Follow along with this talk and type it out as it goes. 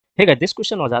Hey guys, this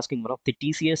question was asking one of the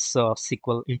TCS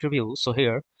SQL interviews. So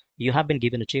here you have been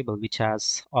given a table which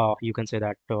has, you can say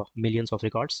that millions of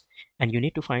records, and you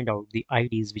need to find out the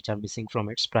IDs which are missing from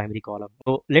its primary column.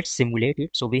 So let's simulate it.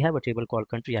 So we have a table called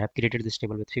country. I have created this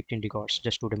table with 15 records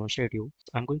just to demonstrate you.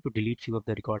 I'm going to delete few of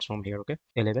the records from here. Okay,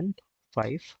 11,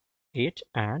 5, 8,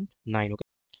 and 9. Okay,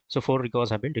 so 4 records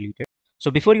have been deleted.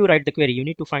 So before you write the query, you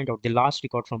need to find out the last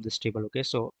record from this table. Okay,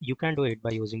 so you can do it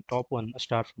by using top one, a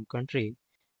star from country,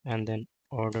 and then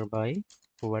order by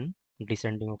one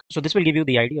descending. Okay, so this will give you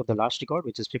the ID of the last record,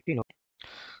 which is 15. Okay,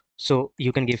 so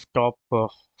you can give top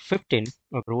 15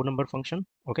 a row number function.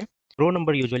 Okay, row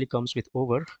number usually comes with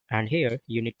over, and here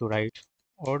you need to write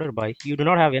order by. You do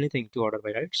not have anything to order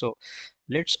by, right? So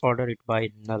let's order it by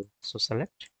null. So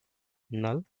select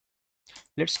null.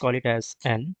 Let's call it as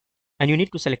n, and you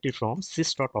need to select it from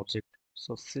sys.object.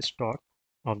 So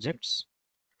sys.objects,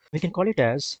 we can call it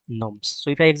as nums. So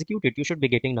if I execute it, you should be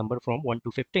getting number from 1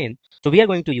 to 15. So we are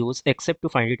going to use except to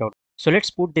find it out. So let's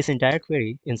put this entire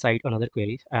query inside another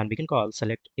query, and we can call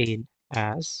select in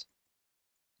as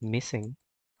missing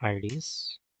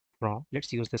IDs from,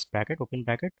 let's use this bracket, open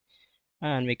bracket,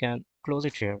 and we can close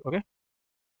it here. Okay,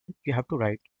 you have to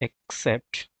write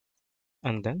except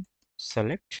and then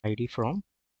select ID from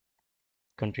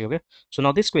country. Okay, so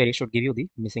now this query should give you the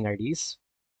missing IDs.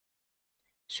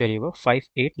 So here you go, 5,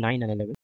 8, 9, and 11.